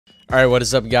Alright, what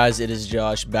is up guys? It is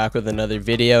Josh back with another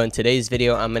video. In today's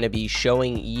video, I'm going to be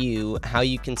showing you how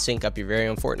you can sync up your very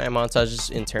own Fortnite montages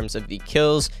in terms of the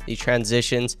kills, the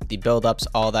transitions, the build-ups,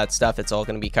 all that stuff. It's all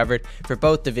going to be covered for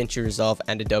both Davinci Resolve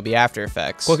and Adobe After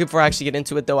Effects. Quickly before I actually get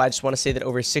into it though, I just want to say that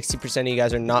over 60% of you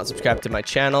guys are not subscribed to my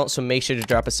channel, so make sure to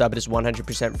drop a sub. It is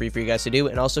 100% free for you guys to do,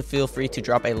 and also feel free to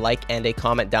drop a like and a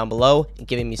comment down below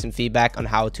giving me some feedback on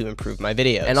how to improve my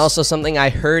videos. And also something I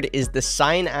heard is the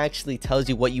sign actually tells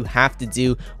you what you have to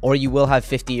do or you will have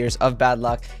 50 years of bad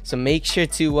luck, so make sure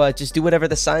to just do whatever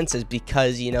the sign says,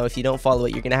 because you know, if you don't follow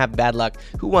it, you're gonna have bad luck.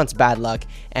 Who wants bad luck?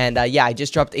 And yeah, I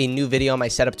just dropped a new video on my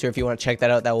setup tour. If you want to check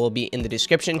that out, that will be in the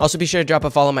description. Also be sure to drop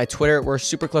a follow on my Twitter. We're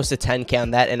super close to 10k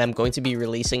on that, and I'm going to be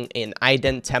releasing an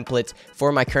ident template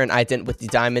for my current ident with the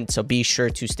diamond, so be sure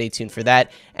to stay tuned for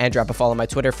that and drop a follow on my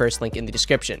Twitter. First link in the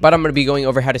description. But I'm going to be going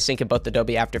over how to sync in both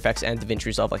Adobe After Effects and Davinci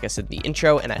Resolve, like I said in the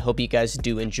intro, and I hope you guys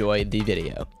do enjoy the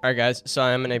video. All right guys, so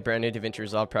I'm in a brand new Davinci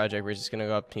Resolve project. We're just going to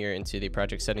go up here into the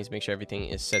project settings, make sure everything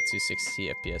is set to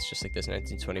 60 fps, just like this,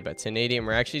 1920 by 1080, and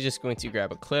we're actually just going to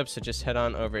grab a clip. So just head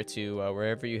on over to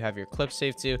wherever you have your clip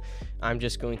saved to. I'm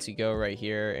just going to go right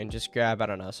here and just grab, I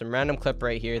don't know, some random clip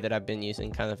right here that I've been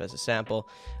using kind of as a sample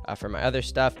for my other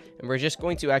stuff, and we're just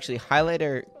going to actually highlight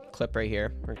our clip right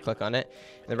here. We're gonna click on it,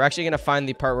 and then we're actually going to find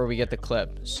the part where we get the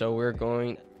clip. So we're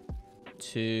going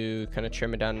to kind of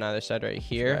trim it down on either side right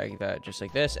here, like that, just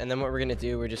like this. And then what we're going to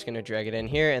do, we're just going to drag it in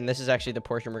here, and this is actually the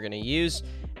portion we're going to use.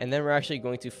 And then we're actually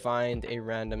going to find a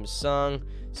random song.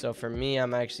 So for me,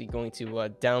 I'm actually going to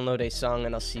download a song,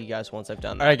 and I'll see you guys once I've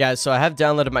done that. All right guys, so I have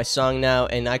downloaded my song now,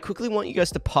 and I quickly want you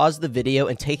guys to pause the video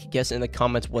and take a guess in the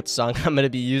comments what song I'm going to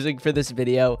be using for this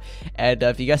video. And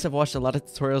if you guys have watched a lot of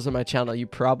tutorials on my channel, you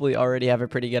probably already have a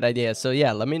pretty good idea. So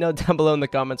yeah, let me know down below in the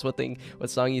comments what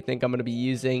song you think I'm going to be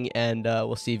using, and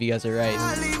we'll see if you guys are right.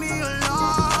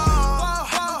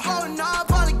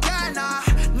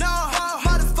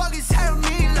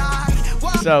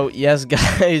 So yes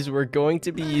guys, we're going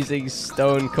to be using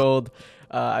Stone Cold.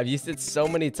 I've used it so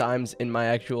many times in my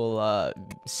actual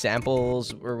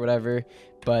samples or whatever,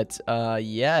 but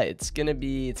yeah, it's gonna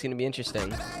be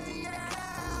interesting.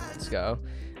 Let's go.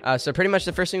 So pretty much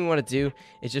the first thing we want to do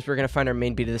is just we're going to find our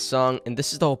main beat of the song, and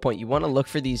this is the whole point. You want to look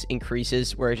for these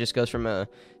increases where it just goes from a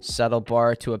subtle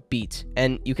bar to a beat,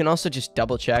 and you can also just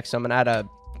double check. So I'm going to add a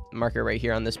marker right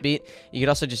here on this beat. You can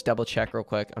also just double check real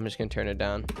quick. I'm just going to turn it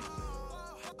down.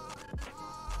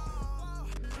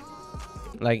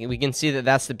 Like, we can see that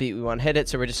that's the beat we want to hit it,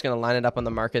 so we're just going to line it up on the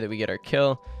marker that we get our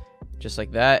kill, just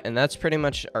like that, and that's pretty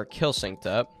much our kill synced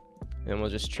up. And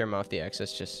we'll just trim off the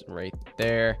excess just right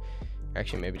there.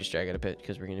 Actually, maybe just drag it a bit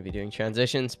because we're going to be doing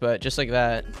transitions, but just like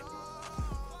that.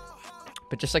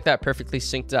 Perfectly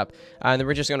synced up. And then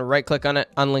we're just going to right click on it,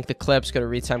 unlink the clips, go to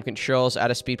retime controls, add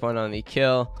a speed point on the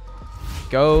kill.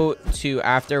 Go to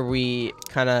after we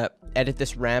kind of edit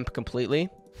this ramp completely,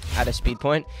 add a speed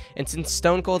point. And since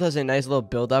Stone Cold has a nice little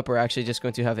build up, we're actually just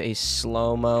going to have a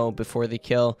slow-mo before the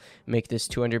kill. Make this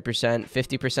 200%,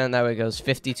 50%. That way it goes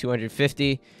 50,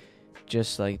 250.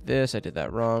 Just like this. I did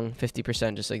that wrong.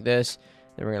 50% just like this.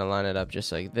 Then we're going to line it up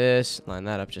just like this. Line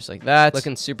that up just like that.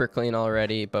 Looking super clean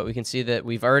already, but we can see that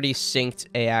we've already synced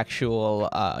a actual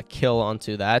kill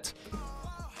onto that.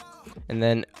 And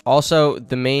then also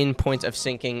the main point of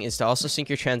syncing is to also sync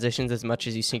your transitions as much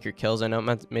as you sync your kills. I know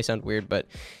it may sound weird, but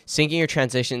syncing your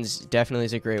transitions definitely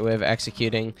is a great way of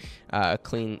executing a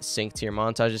clean sync to your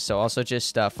montages. So also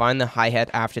just find the hi-hat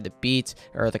after the beat,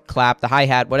 or the clap, the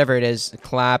hi-hat, whatever it is, the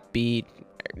clap, beat,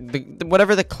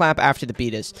 whatever the clap after the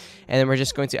beat is. And then we're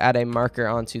just going to add a marker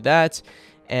onto that.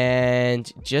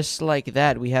 And just like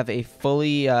that, we have a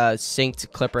fully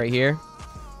synced clip right here.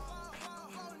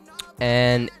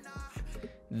 And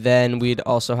then we'd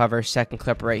also have our second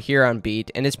clip right here on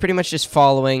beat, and it's pretty much just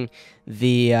following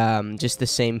the just the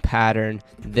same pattern.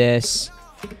 This,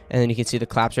 and then you can see the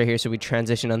claps right here, so we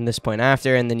transition on this point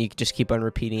after, and then you just keep on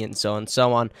repeating it and so on and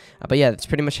so on. But yeah, that's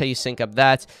pretty much how you sync up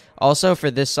that. Also for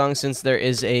this song, since there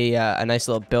is a nice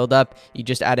little build up, you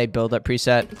just add a build up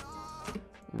preset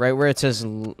right where it says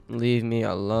 "leave me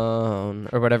alone"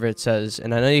 or whatever it says.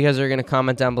 And I know you guys are going to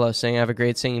comment down below saying I have a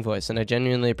great singing voice, and I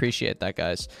genuinely appreciate that,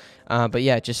 guys. But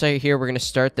yeah, just right here, we're going to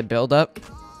start the build up.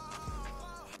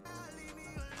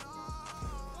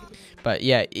 But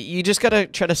yeah, you just got to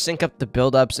try to sync up the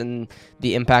build ups and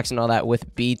the impacts and all that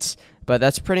with beats. But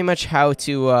that's pretty much how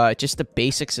to just the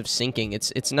basics of syncing.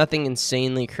 It's nothing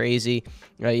insanely crazy.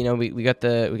 You know, we got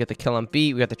the kill on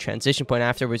beat, we got the transition point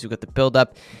afterwards, we got the build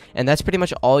up, and that's pretty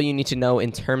much all you need to know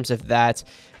in terms of that.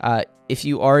 If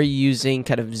you are using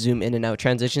kind of zoom in and out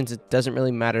transitions, it doesn't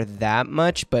really matter that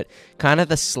much, but kind of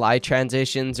the slide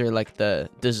transitions or like the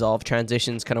dissolve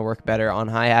transitions kind of work better on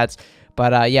hi-hats.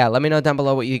 But yeah, let me know down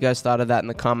below what you guys thought of that in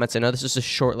the comments. I know this is a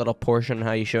short little portion on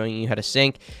how you're showing you how to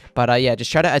sync, but yeah,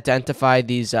 just try to identify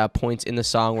these points in the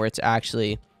song where it's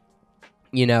actually,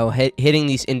 you know, hitting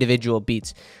these individual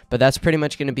beats. But that's pretty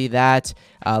much going to be that.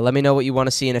 Let me know what you want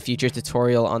to see in a future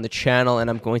tutorial on the channel, and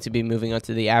I'm going to be moving on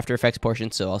to the After Effects portion,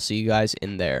 so I'll see you guys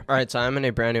in there. Alright, so I'm in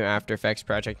a brand new After Effects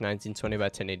project, 1920 by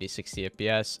 1080 60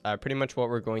 FPS. Pretty much what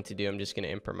we're going to do, I'm just going to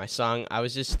import my song. I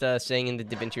was just saying in the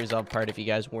Davinci Resolve part, if you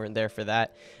guys weren't there for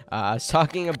that, I was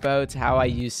talking about how I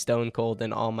use Stone Cold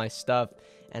in all my stuff.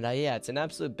 And yeah, it's an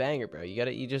absolute banger, bro.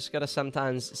 You just gotta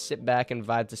sometimes sit back and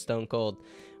vibe to Stone Cold.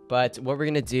 But what we're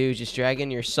going to do is just drag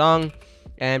in your song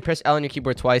and press L on your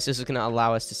keyboard twice. This is going to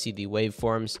allow us to see the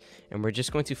waveforms. And we're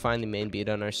just going to find the main beat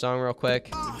on our song real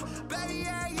quick.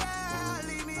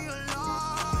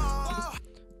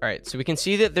 Alright, so we can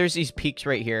see that there's these peaks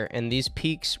right here. And these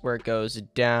peaks where it goes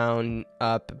down,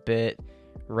 up a bit,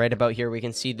 right about here, we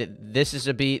can see that this is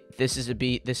a beat, this is a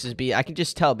beat, this is a beat. I can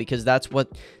just tell because that's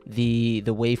what the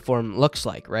waveform looks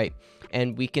like, right?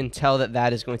 And we can tell that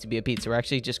that is going to be a beat. So we're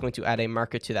actually just going to add a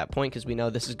marker to that point because we know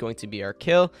this is going to be our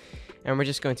kill. And we're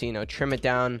just going to, you know, trim it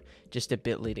down just a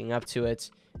bit leading up to it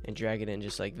and drag it in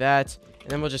just like that. And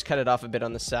then we'll just cut it off a bit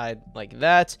on the side like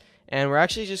that. And we're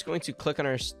actually just going to click on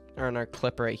our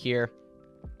clip right here.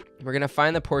 We're going to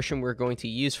find the portion we're going to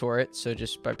use for it. So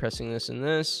just by pressing this and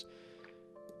this,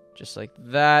 just like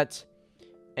that.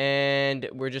 And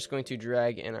we're just going to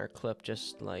drag in our clip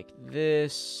just like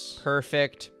this.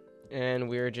 Perfect. And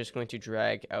we're just going to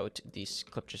drag out this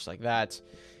clip just like that,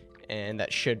 and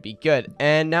that should be good.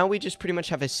 And now we just pretty much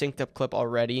have a synced up clip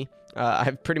already.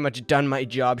 I've pretty much done my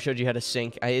job, showed you how to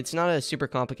sync. It's not a super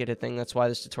complicated thing. That's why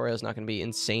this tutorial is not going to be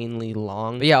insanely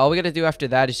long. But yeah, all we got to do after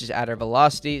that is just add our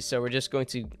velocity. So we're just going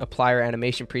to apply our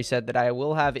animation preset that I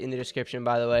will have in the description,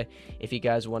 by the way, if you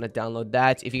guys want to download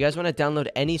that. If you guys want to download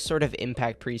any sort of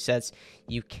impact presets,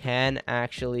 you can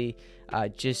actually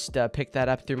just pick that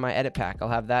up through my edit pack. I'll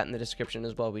have that in the description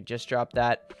as well. We just dropped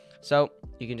that. So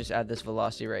you can just add this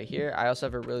velocity right here. I also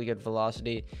have a really good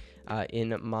velocity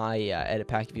in my edit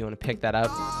pack if you want to pick that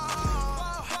up.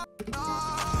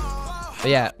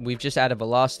 But yeah, we've just added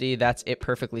velocity. That's it,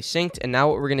 perfectly synced. And now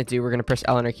what we're going to do, we're going to press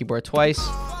L on our keyboard twice.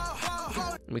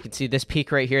 We can see this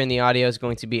peak right here in the audio is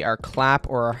going to be our clap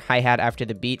or our hi-hat after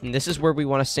the beat. And this is where we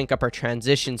want to sync up our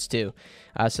transitions to.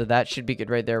 So that should be good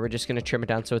right there. We're just going to trim it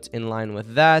down so it's in line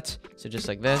with that. So just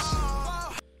like this.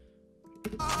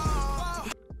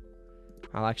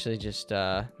 I'll actually just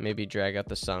maybe drag out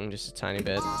the song just a tiny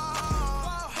bit.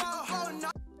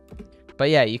 But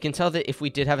yeah, you can tell that if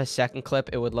we did have a second clip,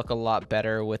 it would look a lot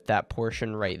better with that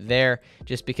portion right there,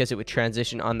 just because it would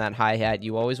transition on that hi-hat.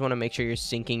 You always want to make sure you're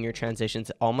syncing your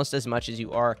transitions almost as much as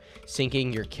you are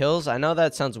syncing your kills. I know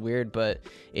that sounds weird, but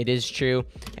it is true.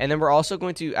 And then we're also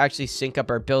going to actually sync up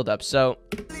our build-up. So,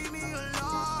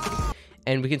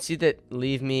 and we can see that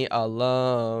Leave Me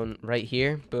Alone right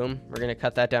here. Boom. We're going to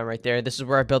cut that down right there. This is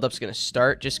where our build-up is going to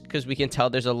start, just because we can tell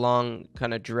there's a long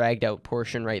kind of dragged out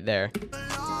portion right there.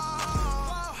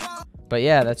 But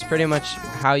yeah, that's pretty much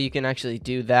how you can actually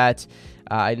do that.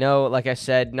 I know, like I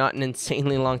said, not an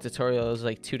insanely long tutorial. It was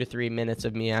like 2 to 3 minutes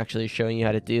of me actually showing you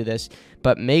how to do this.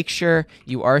 But make sure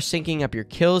you are syncing up your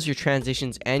kills, your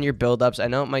transitions, and your build-ups. I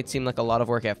know it might seem like a lot of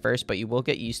work at first, but you will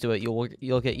get used to it.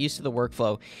 You'll get used to the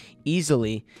workflow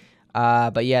easily.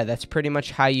 But yeah, that's pretty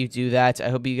much how you do that. I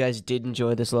hope you guys did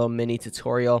enjoy this little mini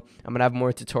tutorial. I'm gonna have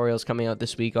more tutorials coming out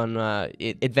this week on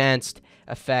advanced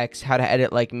effects, how to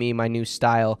edit like me, my new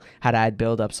style, how to add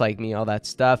build-ups like me, all that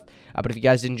stuff. But if you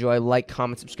guys did enjoy, like,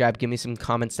 comment, subscribe, give me some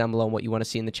comments down below on what you want to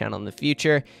see in the channel in the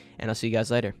future, and I'll see you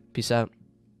guys later. Peace out.